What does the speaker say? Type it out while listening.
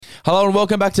Hello and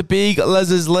welcome back to Big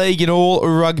Les's League and All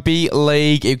Rugby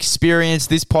League Experience.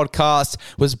 This podcast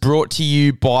was brought to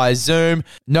you by Zoom.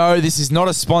 No, this is not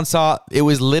a sponsor. It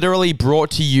was literally brought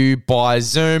to you by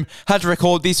Zoom. Had to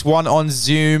record this one on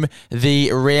Zoom,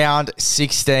 the round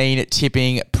 16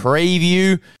 tipping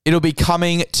preview. It'll be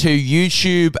coming to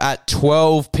YouTube at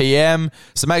 12 p.m.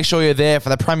 So make sure you're there for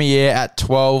the premiere at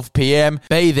 12 p.m.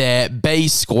 Be there, be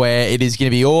square. It is going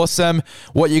to be awesome.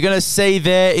 What you're going to see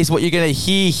there is what you're going to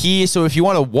hear here. So if you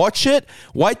want to watch it,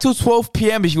 wait till 12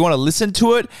 p.m. If you want to listen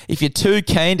to it, if you're too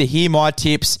keen to hear my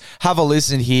tips, have a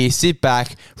listen here, sit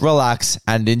back, relax,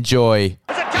 and enjoy.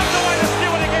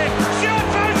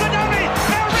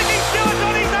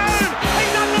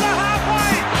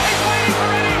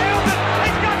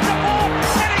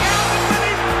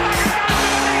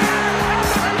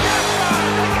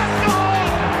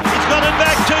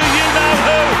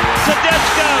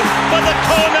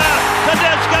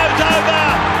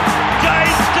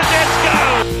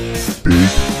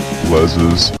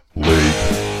 Les's League.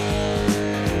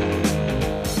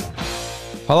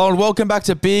 Hello and welcome back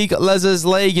to Big Les's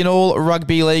League and All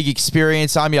Rugby League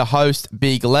Experience. I'm your host,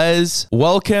 Big Les.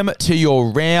 Welcome to your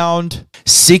round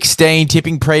 16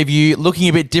 tipping preview. Looking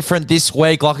a bit different this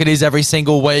week like it is every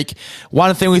single week.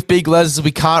 One thing with Big Les is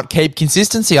we can't keep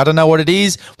consistency. I don't know what it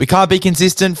is. We can't be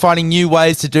consistent, finding new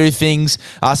ways to do things.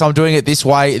 So I'm doing it this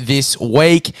way this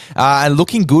week. And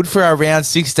looking good for our round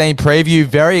 16 preview.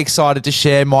 Very excited to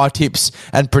share my tips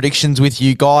and predictions with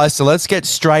you guys. So let's get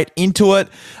straight into it.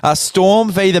 Storm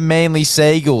v the Manly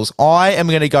Seagulls. I am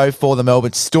going to go for the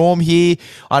Melbourne Storm here.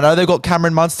 I know they've got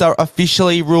Cameron Munster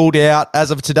officially ruled out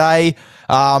as of today.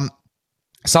 A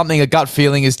gut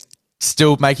feeling is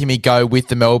still making me go with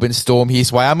the Melbourne Storm here.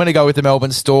 So I'm going to go with the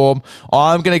Melbourne Storm.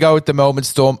 I'm going to go with the Melbourne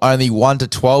Storm only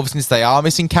 1-12 since they are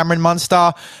missing Cameron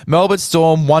Munster. Melbourne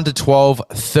Storm 1-12,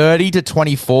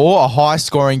 30-24. A high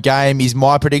scoring game is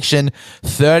my prediction,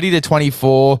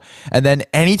 30-24. And then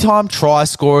anytime try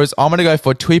scorers, I'm going to go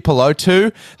for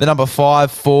Tuipulotu, the number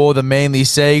 5 for the Manly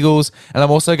Seagulls. And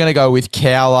I'm also going to go with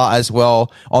Cowler as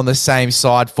well on the same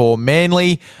side for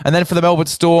Manly. And then for the Melbourne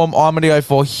Storm, I'm going to go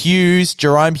for Hughes,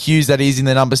 Jerome Hughes, that is in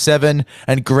the number 7,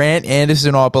 and Grant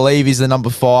Anderson, I believe, is the number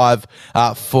 5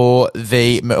 for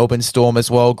the Melbourne Storm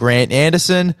as well. Grant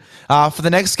Anderson. For the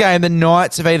next game, the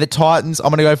Knights v the Titans, I'm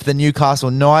going to go for the Newcastle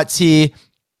Knights here.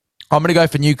 I'm going to go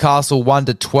for Newcastle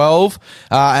 1-12,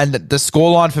 and the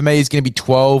scoreline for me is going to be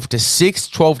 12-6.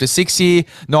 12-6 here.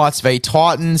 Knights v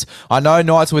Titans. I know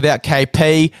Knights without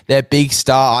KP, their big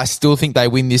star. I still think they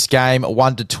win this game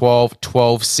 1-12.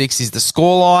 12-6 is the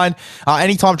scoreline.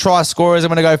 Anytime try scorers, I'm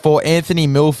going to go for Anthony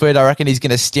Milford. I reckon he's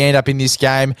going to stand up in this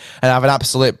game and have an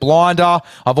absolute blinder.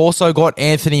 I've also got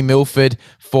Anthony Milford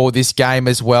for this game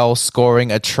as well,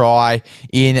 scoring a try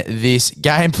in this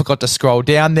game. Forgot to scroll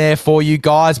down there for you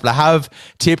guys, but I have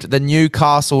tipped the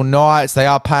Newcastle Knights. They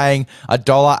are paying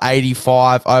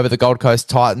 $1.85 over the Gold Coast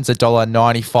Titans,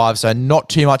 $1.95. So not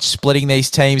too much splitting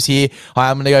these teams here. I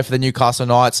am going to go for the Newcastle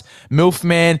Knights.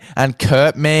 Milfman and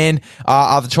Kurtman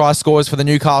are the try scorers for the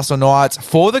Newcastle Knights.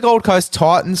 For the Gold Coast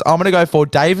Titans, I'm going to go for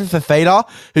David Fifita,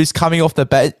 who's coming off the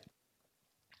bench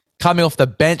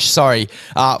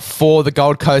for the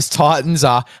Gold Coast Titans.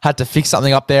 Had to fix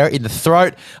something up there in the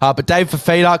throat. But Dave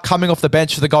Fifita coming off the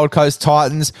bench for the Gold Coast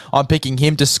Titans. I'm picking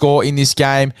him to score in this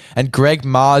game. And Greg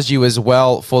Marju as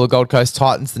well for the Gold Coast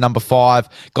Titans, the number 5.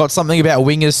 Got something about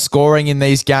wingers scoring in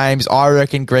these games. I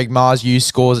reckon Greg Marju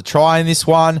scores a try in this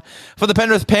one. For the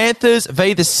Penrith Panthers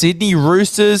v the Sydney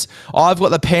Roosters, I've got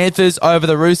the Panthers over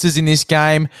the Roosters in this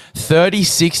game.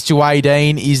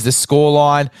 36-18 is the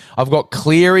scoreline. I've got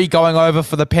Cleary going over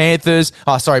for the Panthers.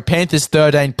 Panthers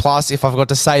 13 plus, if I forgot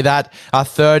to say that.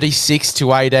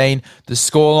 36-18, the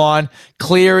scoreline.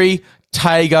 Cleary,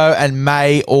 Tago and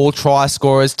May, all try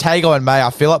scorers. Tago and May, I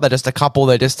feel like they're just a couple.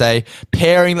 They're just a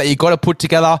pairing that you got to put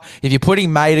together. If you're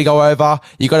putting May to go over,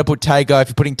 you got to put Tago. If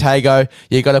you're putting Tago,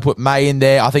 you got to put May in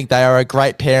there. I think they are a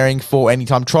great pairing for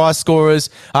anytime try scorers.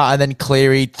 And then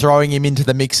Cleary, throwing him into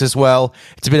the mix as well.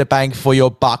 It's a bit of bang for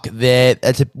your buck there.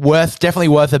 It's definitely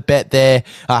worth a bet there,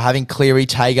 having Cleary,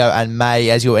 Tago and May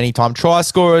as your anytime try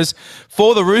scorers.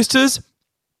 For the Roosters,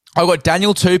 I've got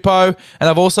Daniel Tupou, and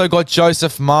I've also got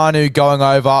Joseph Manu going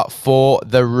over for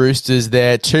the Roosters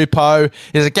there. Tupou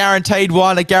is a guaranteed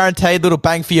one, a guaranteed little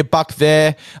bang for your buck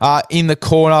there in the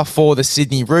corner for the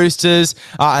Sydney Roosters.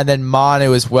 And then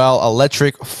Manu as well,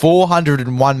 electric,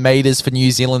 401 metres for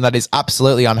New Zealand. That is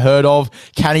absolutely unheard of.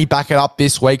 Can he back it up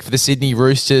this week for the Sydney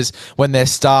Roosters when their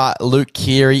star Luke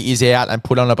Keary is out and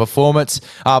put on a performance?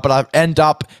 But I end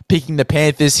up picking the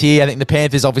Panthers here. I think the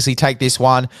Panthers obviously take this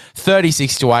one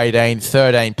 36-8. 18,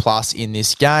 13 plus in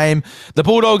this game. The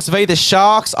Bulldogs v the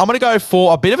Sharks. I'm going to go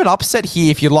for a bit of an upset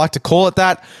here, if you'd like to call it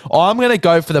that. I'm going to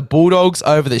go for the Bulldogs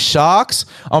over the Sharks.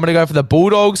 I'm going to go for the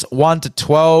Bulldogs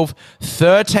 1-12,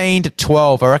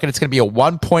 13-12. I reckon it's going to be a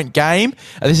 1-point game.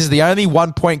 And this is the only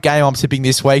 1-point game I'm tipping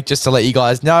this week, just to let you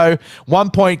guys know.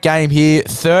 1-point game here.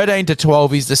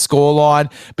 13-12 is the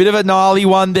scoreline. Bit of a gnarly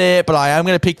one there, but I am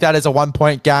going to pick that as a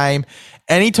 1-point game.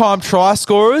 Anytime try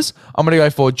scorers, I'm going to go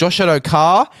for Josh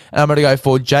Addo-Carr, and I'm going to go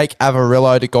for Jake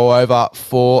Averillo to go over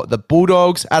for the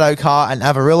Bulldogs. Addo-Carr and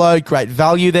Averillo, great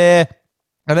value there.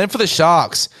 And then for the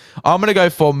Sharks, I'm going to go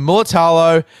for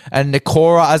Mulatalo and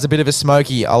Nikora as a bit of a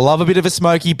smoky. I love a bit of a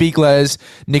smoky, Big Les.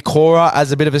 Nikora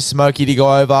as a bit of a smoky to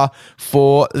go over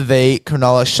for the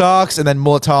Cronulla Sharks. And then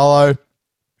Mulatalo,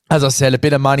 as I said, a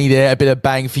bit of money there, a bit of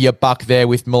bang for your buck there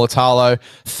with Mulatalo.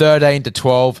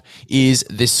 13-12 is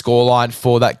this scoreline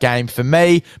for that game for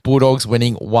me. Bulldogs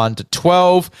winning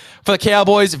 1-12. For the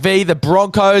Cowboys v the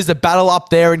Broncos, the battle up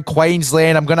there in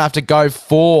Queensland, I'm going to have to go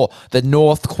for the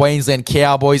North Queensland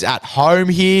Cowboys at home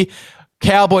here.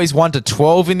 Cowboys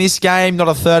 1-12 in this game, not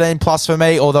a 13 plus for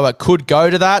me, although it could go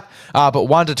to that. But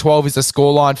 1-12 is the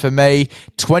scoreline for me.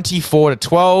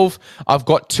 24-12. I've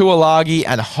got Tuolagi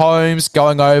and Holmes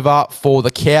going over for the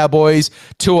Cowboys.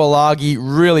 Tuolagi,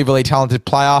 really, really talented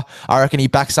player. I reckon he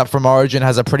backs up from Origin,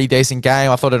 has a pretty decent game.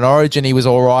 I thought in Origin he was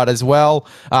all right as well.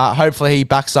 Hopefully he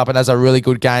backs up and has a really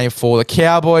good game for the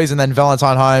Cowboys. And then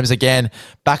Valentine Holmes, again,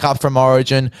 back up from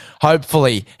Origin.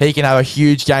 Hopefully he can have a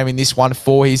huge game in this one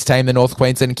for his team, the North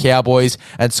Queensland Cowboys,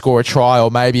 and score a try or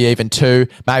maybe even two,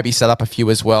 maybe set up a few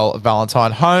as well,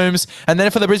 Valentine Holmes. And then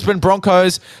for the Brisbane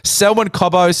Broncos, Selwyn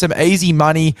Cobbo, some easy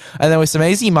money, and then with some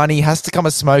easy money has to come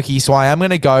a smoky, so I am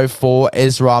going to go for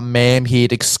Ezra Mam here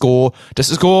to score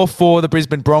for the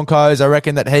Brisbane Broncos. I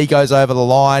reckon that he goes over the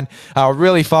line. A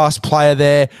really fast player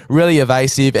there, really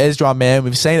evasive. Ezra Mam,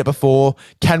 we've seen it before.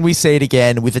 Can we see it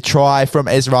again with a try from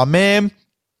Ezra Mam?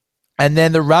 And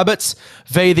then the Rabbits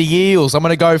v the Eels. I'm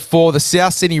going to go for the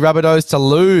South Sydney Rabbitohs to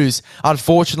lose,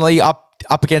 unfortunately, up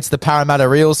against the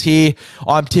Parramatta Eels here.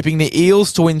 I'm tipping the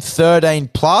Eels to win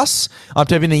 13 plus. I'm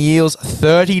tipping the Eels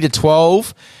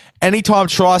 30-12. Anytime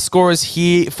try scorers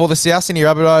here for the South Sydney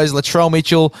Rabbitohs, Latrell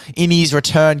Mitchell in his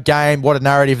return game. What a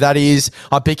narrative that is.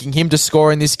 I'm picking him to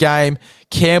score in this game.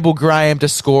 Campbell Graham to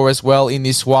score as well in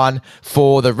this one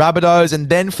for the Rabbitohs. And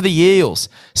then for the Eels,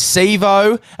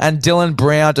 Sevo and Dylan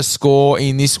Brown to score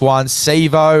in this one.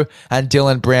 Sevo and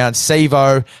Dylan Brown.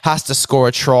 Sevo has to score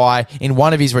a try in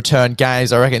one of his return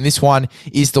games. I reckon this one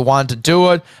is the one to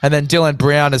do it. And then Dylan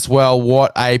Brown as well.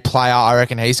 What a player. I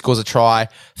reckon he scores a try.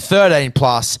 13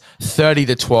 plus,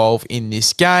 30-12 in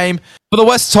this game. For the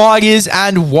West Tigers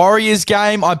and Warriors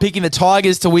game, I'm picking the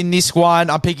Tigers to win this one.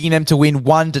 I'm picking them to win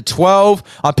 1-12.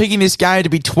 I'm picking this game to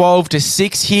be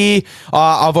 12-6 here.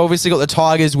 I've obviously got the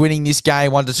Tigers winning this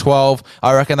game 1-12.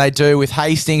 I reckon they do with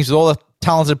Hastings, with all the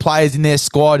talented players in their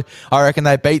squad. I reckon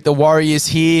they beat the Warriors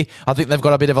here. I think they've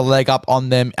got a bit of a leg up on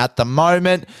them at the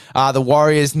moment. The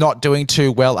Warriors not doing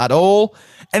too well at all.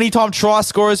 Anytime try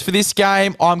scorers for this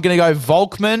game, I'm going to go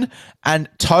Volkman and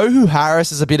Tohu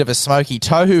Harris is a bit of a smoky.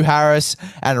 Tohu Harris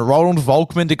and Ronald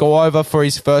Volkman to go over for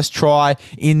his first try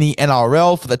in the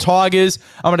NRL for the Tigers.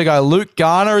 I'm going to go Luke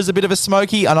Garner as a bit of a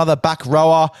smoky, another back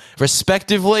rower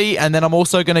respectively. And then I'm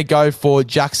also going to go for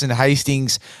Jackson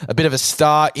Hastings, a bit of a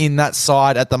star in that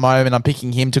side at the moment. I'm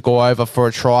picking him to go over for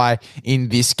a try in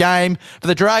this game. For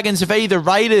the Dragons v the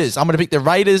Raiders, I'm going to pick the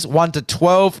Raiders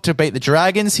 1-12 to beat the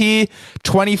Dragons here.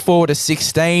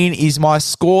 24-16 is my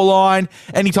scoreline.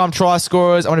 Anytime try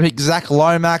scorers, I'm going to pick Zach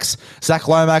Lomax. Zach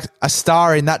Lomax, a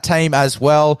star in that team as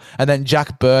well. And then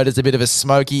Jack Bird is a bit of a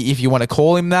smoky, if you want to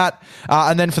call him that.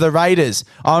 And then for the Raiders,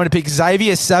 I'm going to pick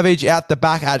Xavier Savage out the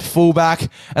back at fullback.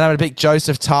 And I'm going to pick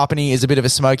Joseph Tarpany as a bit of a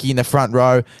smoky in the front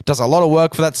row. Does a lot of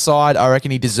work for that side. I reckon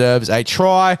he deserves a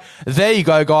try. There you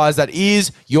go, guys. That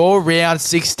is your round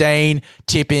 16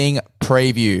 tipping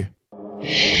preview.